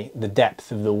by the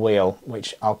depth of the wheel,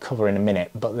 which I'll cover in a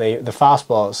minute, but the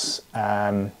Farsports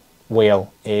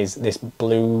wheel is this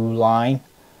blue line,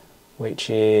 which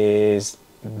is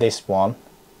this one.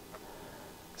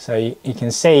 So you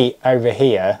can see over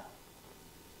here,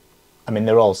 I mean,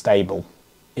 they're all stable,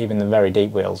 even the very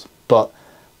deep wheels. But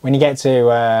when you get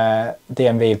to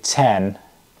DMV of 10,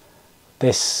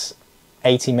 this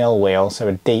 80mm wheel, so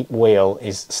a deep wheel,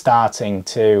 is starting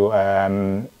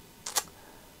to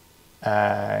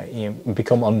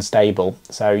become unstable.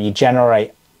 So you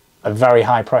generate a very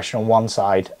high pressure on one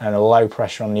side and a low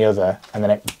pressure on the other, and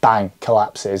then it bang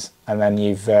collapses, and then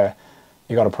you've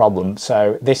got a problem.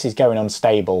 So this is going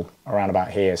unstable around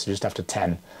about here, so just after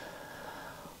 10.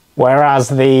 Whereas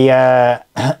the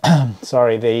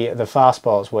sorry, the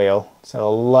Farsports wheel,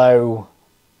 so low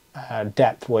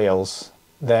depth wheels,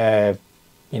 they're,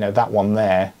 you know, that one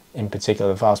there in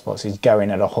particular, the Farsports, is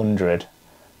going at 100.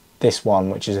 This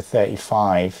one, which is a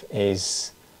 35,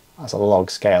 that's a log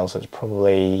scale, so it's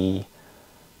probably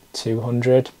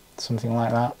 200, something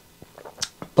like that.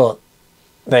 But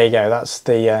there you go, that's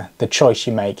the choice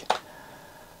you make.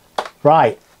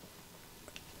 Right,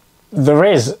 there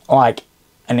is, like,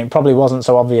 and it probably wasn't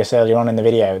so obvious earlier on in the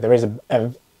video, there is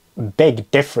a big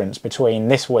difference between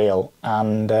this wheel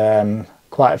and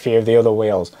quite a few of the other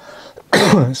wheels.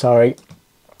 Sorry.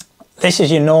 This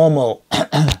is your normal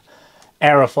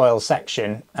aerofoil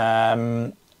section,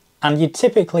 and you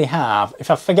typically have,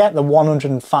 if I forget the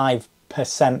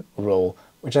 105% rule,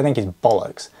 which I think is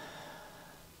bollocks,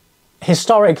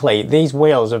 historically these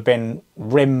wheels have been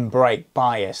rim brake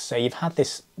bias, so you've had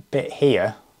this bit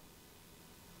here,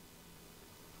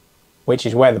 which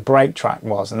is where the brake track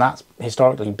was, and that's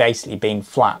historically basically been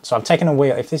flat. So I've taken a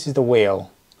wheel, if this is the wheel,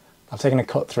 I've taken a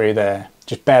cut through there.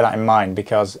 Just bear that in mind,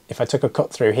 because if I took a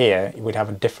cut through here, it would have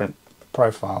a different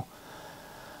profile.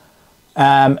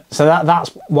 So that's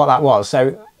what that was.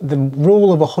 So the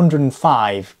rule of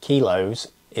 105 kilos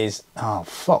is, oh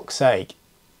fuck's sake,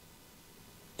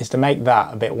 is to make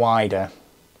that a bit wider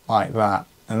like that,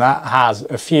 and that has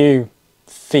a few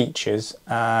features,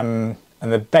 and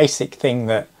the basic thing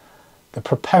that the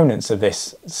proponents of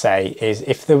this say is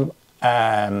if the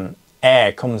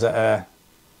air comes at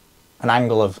an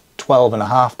angle of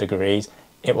 12.5 degrees,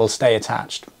 it will stay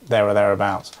attached there or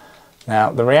thereabouts.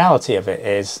 Now the reality of it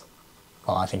is,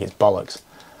 well, I think it's bollocks.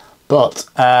 But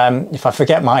if I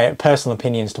forget my personal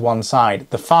opinions to one side,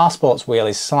 the Farsports wheel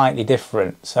is slightly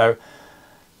different. So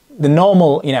the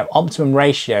normal, you know, optimum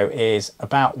ratio is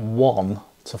about 1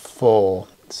 to 4.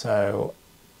 So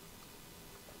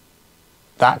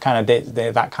that kind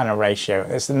of ratio.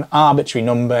 It's an arbitrary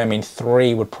number. I mean,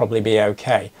 3 would probably be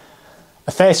okay.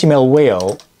 A 30mm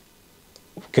wheel,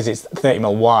 because it's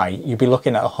 30mm wide, you'd be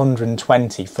looking at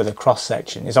 120 for the cross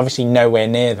section. It's obviously nowhere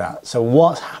near that. So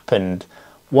what's happened?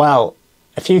 Well,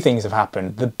 a few things have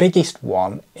happened. The biggest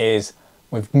one is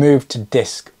we've moved to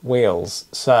disc wheels.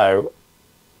 So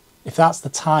if that's the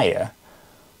tyre,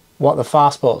 what the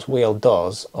Farsports wheel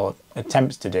does, or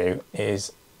attempts to do,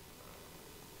 is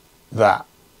that.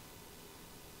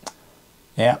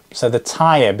 Yeah, so the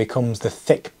tyre becomes the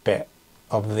thick bit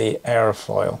of the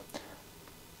aerofoil.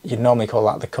 You'd normally call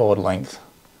that the chord length.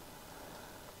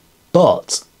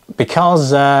 But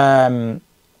because you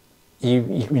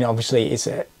know, obviously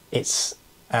it's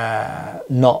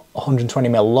not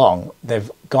 120mm long, they've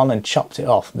gone and chopped it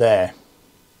off there.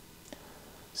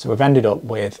 So we've ended up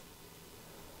with,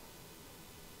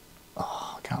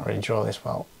 oh, I can't really draw this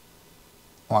well,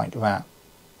 like that.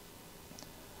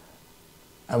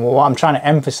 And what I'm trying to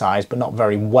emphasize, but not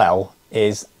very well,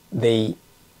 is the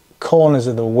corners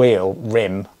of the wheel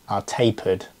rim are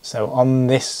tapered. So on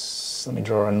this, let me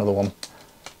draw another one.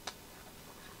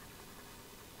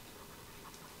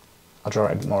 I'll draw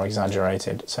it a bit more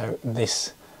exaggerated. So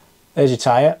this, there's your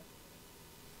tyre,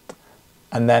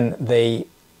 and then the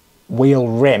wheel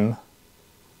rim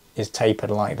is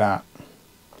tapered like that.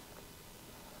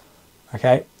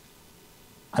 Okay,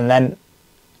 and then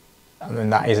and then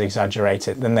that is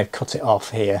exaggerated. Then they've cut it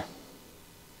off here,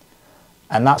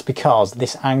 and that's because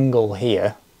this angle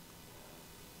here,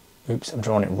 oops, I'm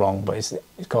drawing it wrong, but it's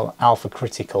called alpha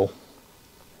critical.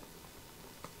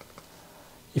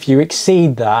 If you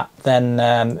exceed that, then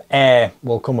air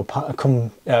will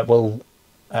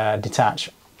detach.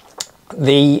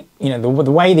 The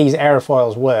way these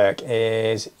aerofoils work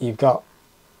is you've got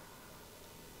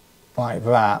like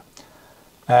that.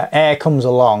 Air comes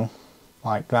along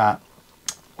like that,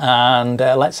 and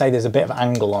let's say there's a bit of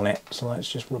angle on it. So let's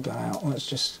just rub that out. Let's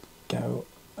just go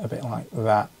a bit like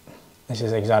that. This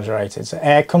is exaggerated. So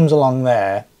air comes along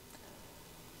there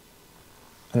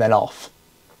and then off.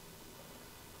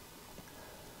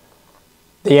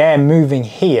 The air moving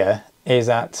here is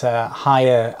at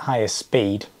higher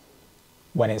speed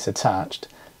when it's attached,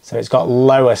 so it's got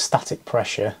lower static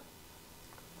pressure.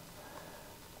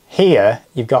 Here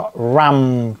you've got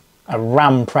a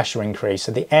ram pressure increase,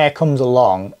 so the air comes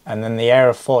along and then the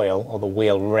aerofoil or the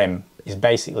wheel rim is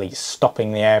basically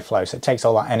stopping the airflow, so it takes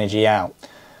all that energy out.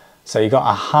 So you've got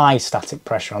a high static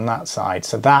pressure on that side,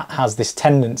 so that has this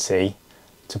tendency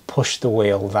to push the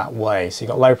wheel that way. So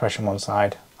you've got low pressure on one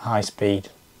side, high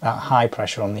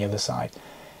pressure on the other side.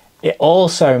 It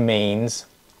also means,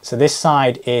 so this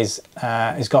side is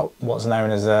got what's known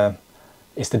as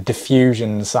it's the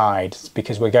diffusion side. It's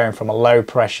because we're going from a low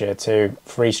pressure to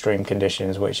free stream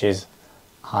conditions, which is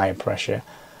higher pressure.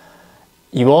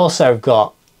 You also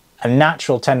got a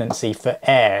natural tendency for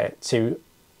air to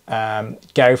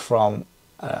go from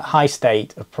a high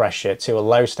state of pressure to a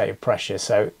low state of pressure.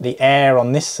 So the air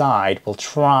on this side will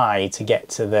try to get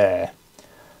to there,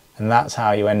 and that's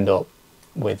how you end up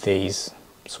with these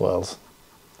swirls,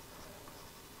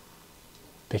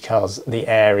 because the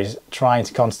air is trying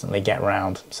to constantly get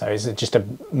round. So it's just a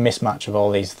mismatch of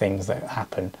all these things that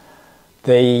happen.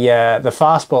 The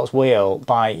Farsports wheel,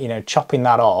 by chopping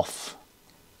that off,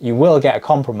 you will get a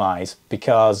compromise,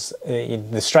 because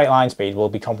the straight line speed will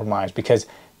be compromised, because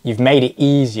you've made it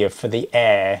easier for the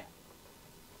air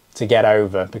to get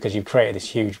over, because you've created this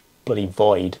huge bloody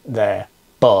void there.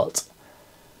 But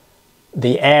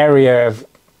the area of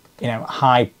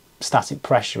high static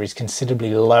pressure is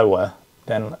considerably lower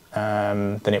than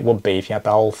it would be if you had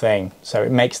the whole thing. So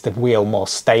it makes the wheel more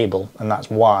stable, and that's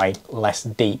why less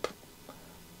deep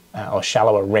or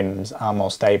shallower rims are more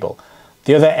stable.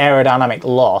 The other aerodynamic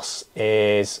loss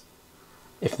is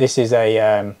if this is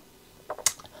a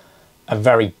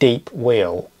very deep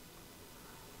wheel,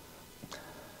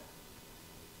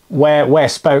 where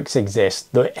spokes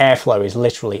exist, the airflow is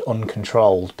literally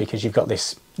uncontrolled, because you've got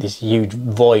this huge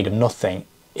void of nothing.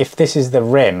 If this is the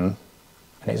rim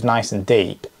and it's nice and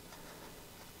deep,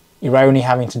 you're only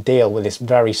having to deal with this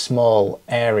very small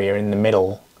area in the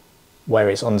middle where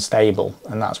it's unstable,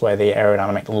 and that's where the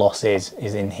aerodynamic loss is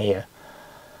in here.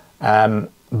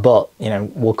 But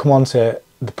we'll come on to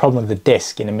the problem of the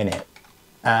disc in a minute.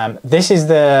 This is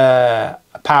the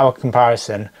power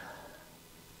comparison.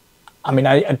 I mean,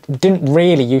 I didn't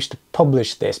really used to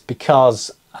publish this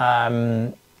because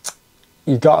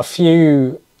you've got a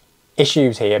few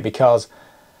issues here, because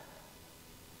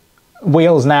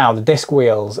wheels now, the disc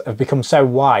wheels, have become so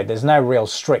wide, there's no real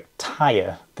strict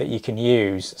tyre that you can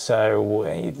use, so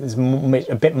there's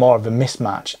a bit more of a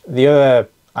mismatch. The other,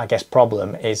 I guess,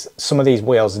 problem is some of these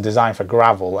wheels are designed for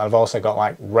gravel, and I've also got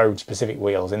like road specific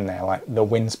wheels in there, like the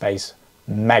Windspace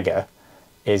Mega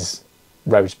is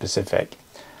road specific.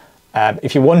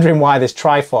 If you're wondering why this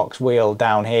Trifox wheel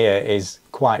down here is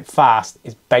quite fast,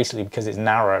 it's basically because it's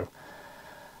narrow.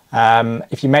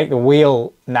 If you make the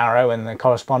wheel narrow and the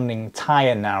corresponding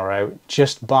tyre narrow,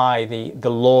 just by the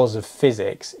laws of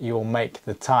physics, you will make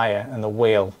the tyre and the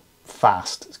wheel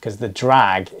fast, because the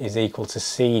drag is equal to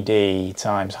CD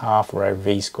times half rho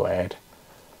V squared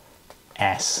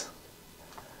S.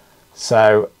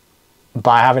 So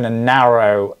by having a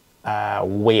narrow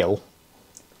wheel,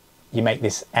 you make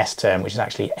this S term, which is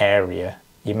actually area,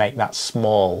 you make that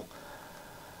small.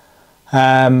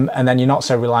 And then you're not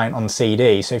so reliant on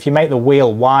CD. So if you make the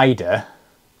wheel wider,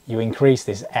 you increase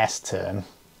this S term.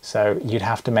 So you'd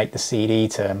have to make the CD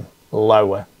term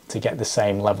lower to get the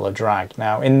same level of drag.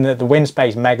 Now in the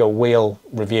Windspace Mega wheel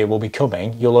review will be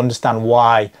coming, you'll understand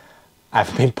why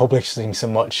I've been publishing so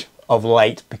much of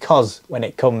late, because when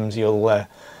it comes you'll have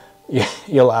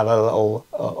a little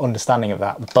understanding of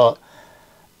that. But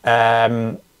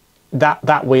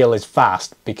that wheel is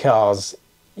fast because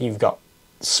you've got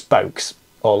spokes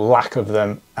or lack of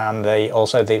them, and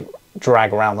also the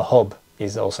drag around the hub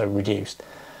is also reduced.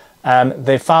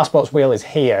 The Farsports wheel is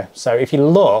here, so if you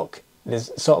look,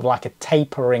 there's sort of like a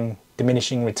tapering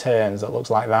diminishing returns that looks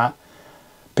like that,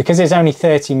 because it's only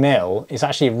 30mm, it's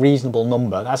actually a reasonable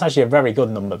number. That's actually a very good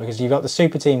number, because you've got the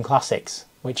Super Team Classics,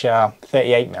 which are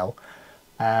 38mm,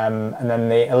 and then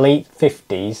the Elite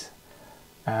 50s,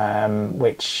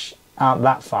 which aren't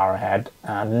that far ahead,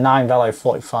 and 9 Velo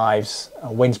 45s,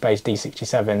 Windspace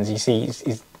D67s, you see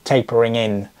is tapering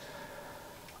in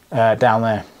down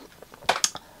there.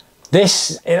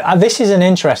 This is an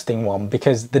interesting one,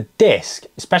 because the disc,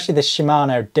 especially the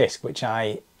Shimano disc, which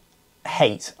I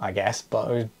hate, I guess,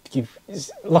 but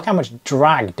look how much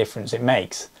drag difference it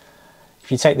makes.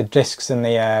 If you take the discs and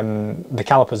the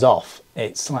calipers off,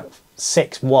 it's like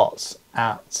 6 watts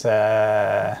at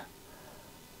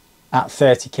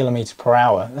 30 kilometers per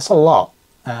hour. That's a lot,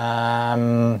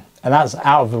 and that's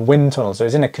out of the wind tunnel, so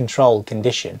it's in a controlled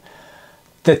condition.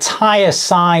 The tyre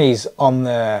size on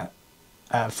the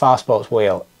Farsports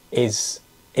wheel is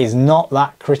not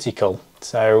that critical,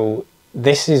 so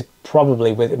this is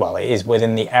probably it is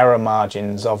within the error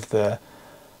margins of the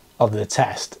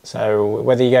test. So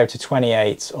whether you go to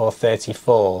 28s or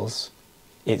 34s,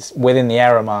 it's within the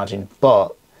error margin.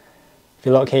 But if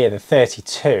you look here, the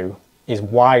 32 is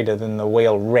wider than the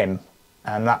wheel rim,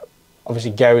 and that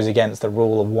obviously goes against the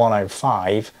rule of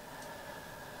 105,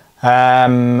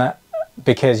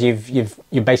 because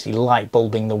you're basically light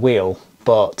bulbing the wheel.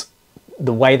 But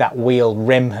the way that wheel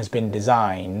rim has been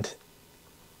designed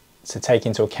to take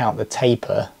into account the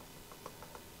taper,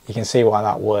 you can see why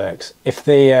that works. If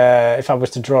I was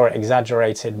to draw it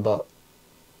exaggerated, but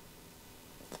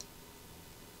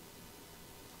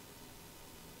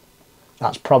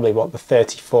that's probably what the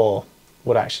 34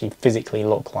 would actually physically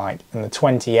look like, and the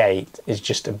 28 is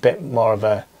just a bit more of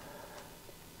a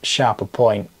sharper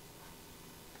point.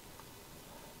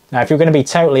 Now, if you're going to be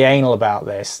totally anal about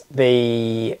this,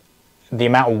 the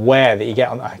amount of wear that you get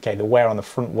on, the wear on the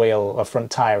front wheel or front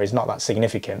tire is not that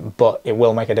significant, but it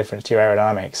will make a difference to your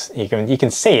aerodynamics. You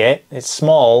can see it. It's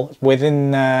small, it's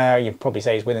within you'd probably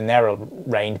say it's within error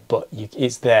range, but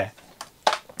it's there.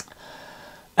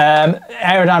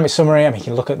 Aerodynamic summary. I mean, you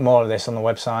can look at more of this on the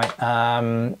website.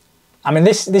 I mean,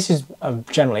 this is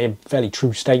generally a fairly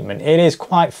true statement. It is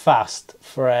quite fast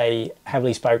for a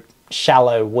heavily spoked,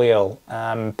 shallow wheel.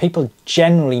 People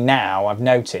generally now, I've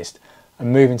noticed, are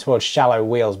moving towards shallow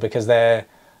wheels because they're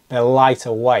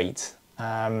lighter weight,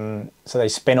 so they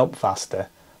spin up faster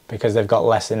because they've got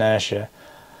less inertia.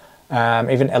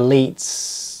 Even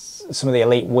elites, some of the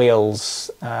elite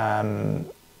wheels,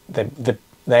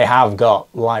 they have got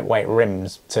lightweight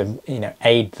rims to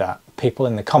aid that. People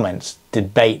in the comments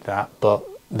debate that, but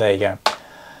there you go.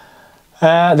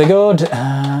 They're good. You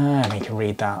can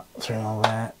read that through all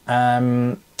there.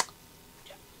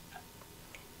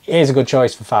 It is a good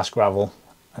choice for fast gravel.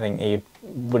 I think it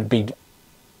would be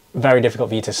very difficult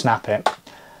for you to snap it.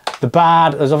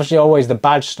 There's obviously always the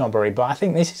badge snobbery, but I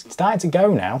think this is starting to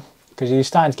go now, because you're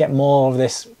starting to get more of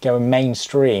this going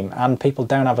mainstream, and people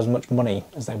don't have as much money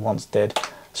as they once did.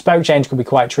 Spoke change could be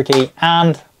quite tricky,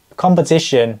 and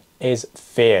competition is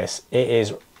fierce. It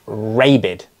is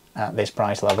rabid at this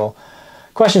price level.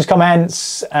 Questions,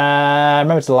 comments,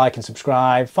 remember to like and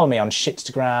subscribe, follow me on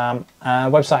Shitstagram,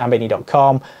 website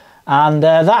unbadged.com, and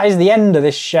that is the end of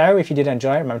this show. If you did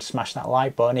enjoy it, remember to smash that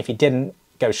like button. If you didn't,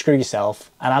 go screw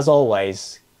yourself, and as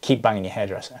always, keep banging your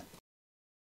hairdresser.